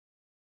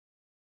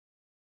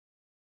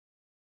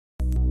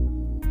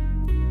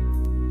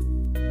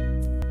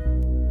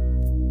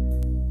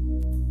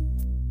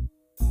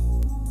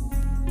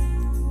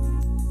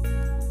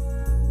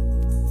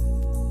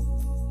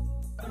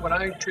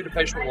I treat a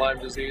patient with Lyme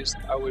disease,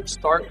 I would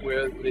start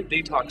with the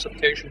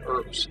detoxification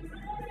herbs.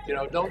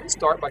 Don't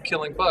start by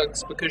killing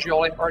bugs because you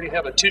already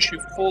have a tissue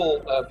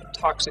full of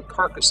toxic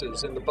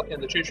carcasses in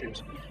the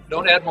tissues.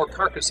 Don't add more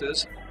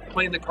carcasses.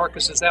 Clean the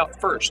carcasses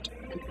out first.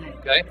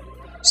 Okay.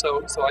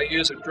 So I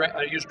use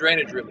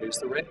drainage remedies.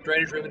 The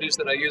drainage remedies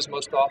that I use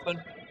most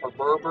often are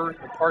berber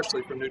and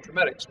parsley from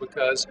Nutrimetics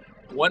because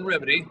one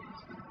remedy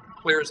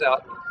clears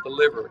out the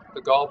liver,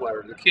 the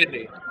gallbladder, the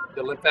kidney,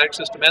 the lymphatic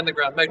system, and the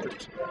ground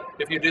matrix.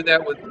 If you do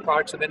that with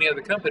products of any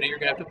other company, you're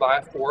going to have to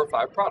buy 4 or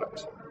 5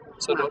 products.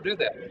 So don't do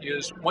that.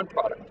 Use one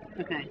product.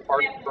 Okay.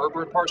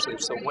 Berber and parsley.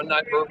 So one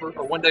night berber,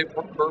 or one day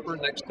berber,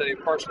 next day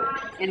parsley.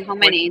 And how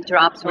many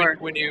drops?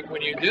 When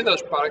you do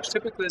those products,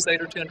 typically it's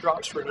 8 or 10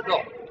 drops for an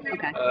adult.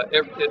 Okay.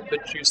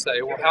 But you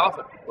say, well, how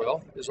often?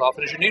 Well, as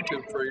often as you need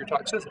to for your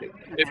toxicity.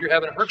 Okay. If you're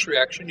having a Herx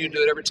reaction, you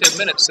do it every 10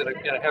 minutes in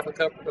a half a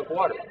cup of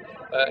water.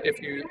 If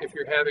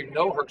you're having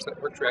no Herx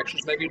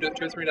reactions, maybe you do it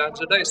 2 or 3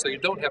 times a day, so you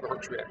don't have a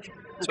Herx reaction.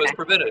 So it's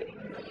preventative.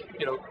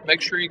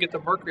 Make sure you get the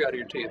mercury out of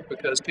your teeth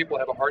because people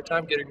have a hard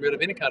time getting rid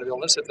of any kind of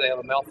illness if they have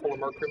a mouthful of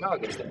mercury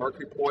amalgams. The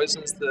mercury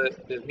poisons the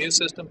immune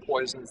system,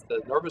 poisons the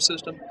nervous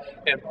system,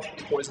 and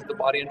poisons the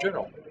body in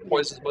general.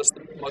 Poisons most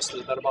of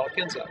the metabolic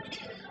enzymes.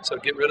 So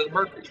get rid of the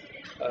mercury.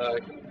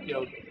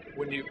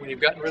 When you've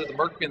gotten rid of the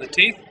mercury in the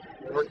teeth,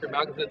 the mercury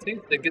amalgams in the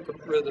teeth, then get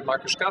rid of the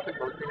microscopic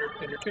mercury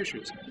in your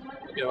tissues.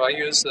 I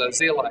use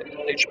zeolite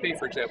HP,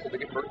 for example, to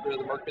get rid of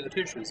the mercury in the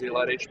tissues.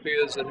 Zeolite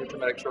HP is a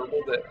Nutrimetics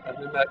herbal,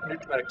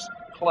 Nutrimetics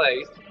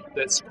clay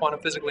that's quantum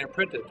physically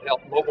imprinted to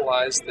help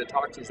mobilize the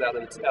toxins out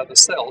of the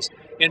cells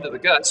into the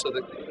gut, so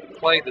the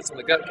clay that's in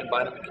the gut can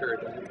bind them and carry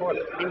it down the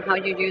toilet. And how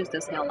you use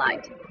the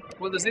zeolite?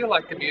 Well, the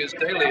zeolite can be used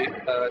daily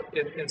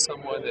in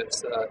someone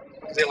that's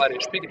zeolite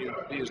HP can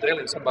be used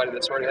daily in somebody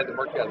that's already had the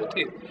mercury out of the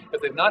teeth.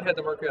 If they've not had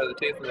the mercury out of the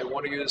teeth and they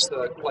want to use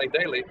the clay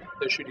daily,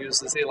 they should use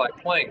the zeolite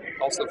plain,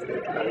 also from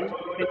Nutrimetics,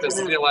 because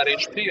the zeolite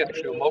HP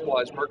actually will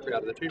mobilize mercury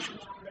out of the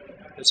tissues,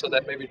 and so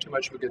that may be too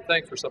much of a good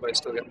thing for somebody who's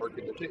still got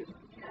mercury in the teeth.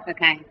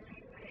 Okay.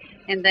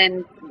 And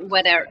then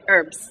what are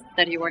herbs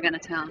that you were going to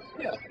tell?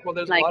 Yeah, well,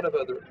 there's a lot of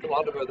other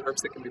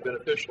herbs that can be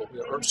beneficial.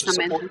 Herbs to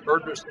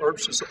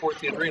support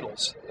the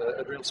adrenals,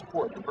 adrenal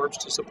support. Herbs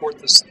to support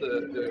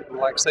the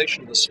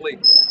relaxation, the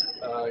sleep.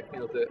 The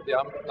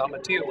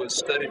amatia was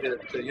studied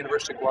at the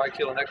University of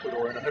Guayaquil in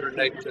Ecuador in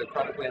 108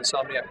 chronically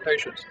insomniac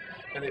patients,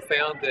 and they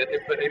found that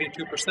it put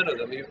 82% of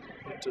them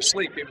to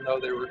sleep, even though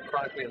they were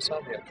chronically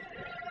insomniac.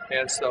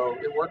 And so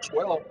it works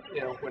well,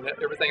 when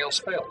everything else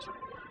fails.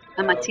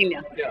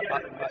 Amatia.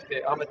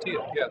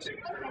 Amatia, yes.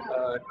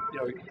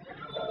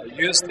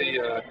 Use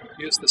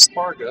the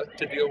sparga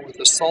to deal with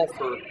the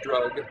sulfur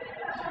drug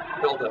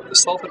buildup. The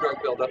sulfur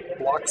drug buildup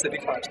blocks the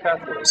detox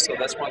pathways, so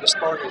that's why the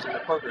sparga is in the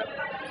program.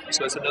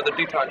 So it's another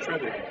detox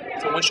remedy.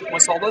 So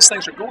once all those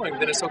things are going,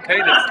 then it's okay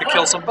to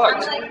kill some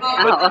bugs.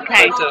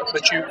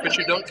 But you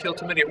don't kill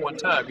too many at one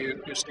time.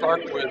 You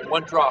start with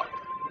 1 drop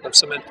of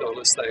cemento,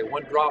 let's say,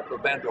 1 drop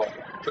of bandrol,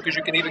 because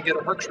you can even get a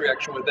Herx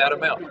reaction with that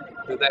amount.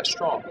 They're that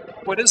strong.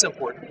 What is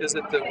important is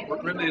that the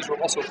remedies are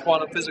also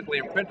quantum physically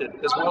imprinted,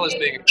 as well as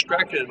being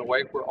extracted in a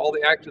way where all the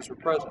actives are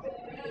present.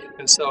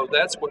 And so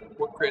that's what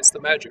creates the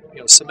magic.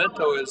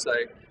 Cemento is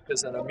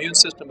an immune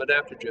system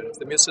adaptogen. If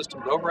the immune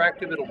system is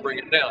overactive, it'll bring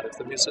it down. If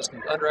the immune system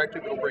is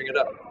underactive, it'll bring it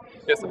up.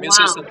 If the immune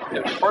system,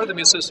 if part of the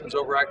immune system is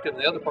overactive and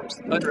the other part is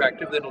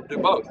underactive, then it'll do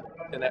both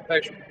in that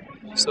patient.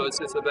 So it's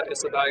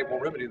a valuable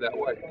remedy that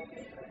way.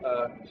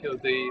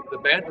 The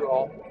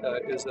bandrol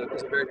is a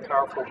very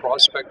powerful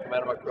broad-spectrum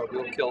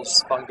antimicrobial. It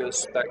kills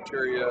fungus,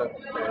 bacteria,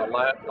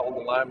 all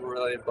the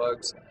Lyme-related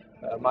bugs,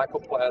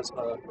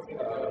 mycoplasma,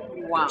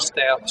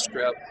 staph,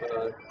 strep,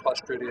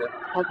 clostridia,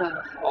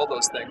 all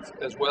those things,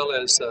 as well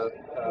as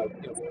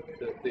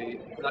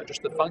not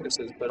just the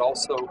funguses, but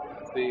also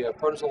the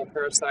protozoal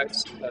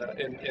parasites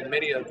and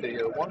many of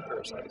the worm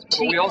parasites.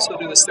 But we also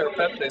do the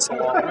serapeptase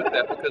along with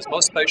that because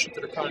most patients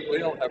that are chronically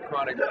ill have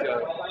chronic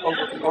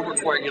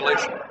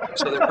overcoagulation.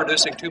 So they're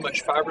producing too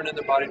much fibrin in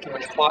their body, too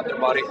much clot in their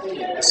body.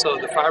 So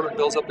the fibrin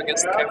builds up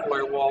against the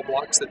capillary wall,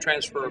 blocks the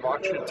transfer of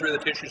oxygen through the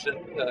tissues,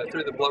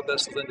 through the blood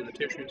vessels into the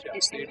tissues.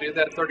 So you do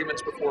that 30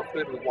 minutes before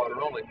food with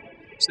water only.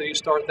 So you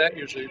start that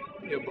usually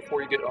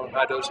before you get on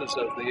high doses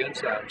of the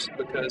enzymes,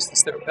 because the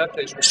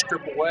serapeptase will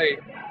strip away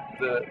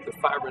the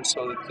fibrin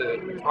so that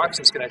the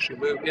toxins can actually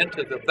move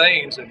into the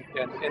veins and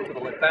into the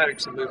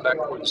lymphatics and move back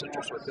toward the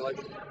central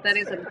circulation. That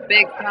is a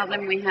big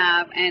problem we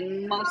have,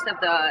 and most of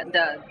the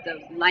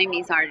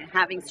Lymies are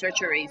having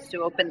surgeries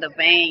to open the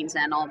veins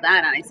and all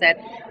that. And I said,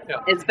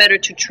 it's better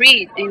to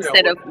treat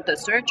instead of the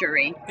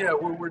surgery. Yeah,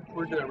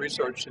 we're doing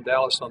research in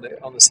Dallas on the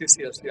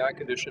CCSDI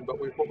condition, but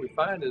what we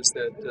find is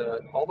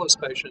that all those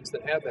patients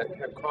that have that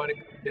have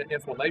chronic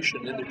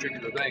inflammation in the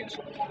jugular veins,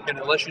 and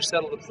unless you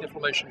settle the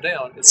inflammation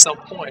down, at some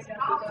point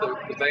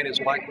the vein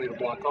is likely to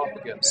block off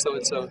again. So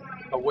it's a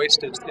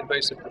wasted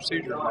invasive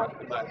procedure in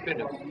my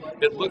opinion.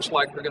 It looks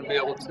like we're going to be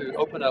able to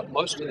open up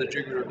most of the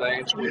jugular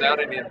veins without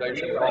any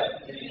invasion at all.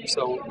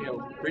 So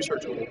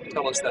research will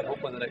tell us that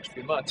hopefully in the next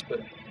few months, but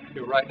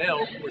right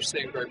now we're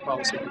seeing very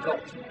promising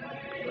results.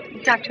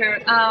 Doctor,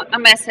 a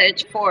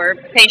message for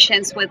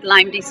patients with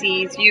Lyme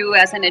disease. You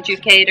as an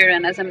educator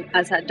and as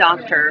a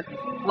doctor,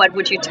 what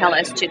would you tell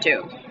us to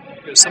do?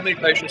 Because so many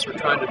patients are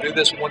trying to do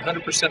this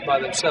 100% by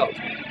themselves.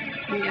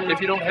 Yeah.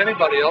 If you don't have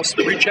anybody else,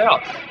 reach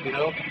out.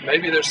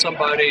 Maybe there's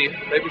somebody,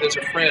 maybe there's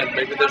a friend,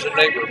 maybe there's a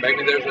neighbor,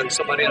 maybe there's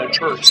somebody in a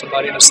church,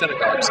 somebody in a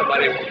synagogue,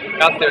 somebody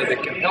out there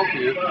that can help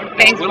you,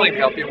 is willing to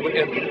help you,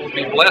 and will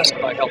be blessed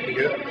by helping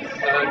you.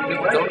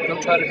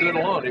 Don't try to do it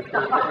alone. If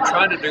you're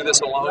trying to do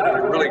this alone and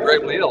you're really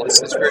gravely ill,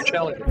 it's very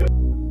challenging.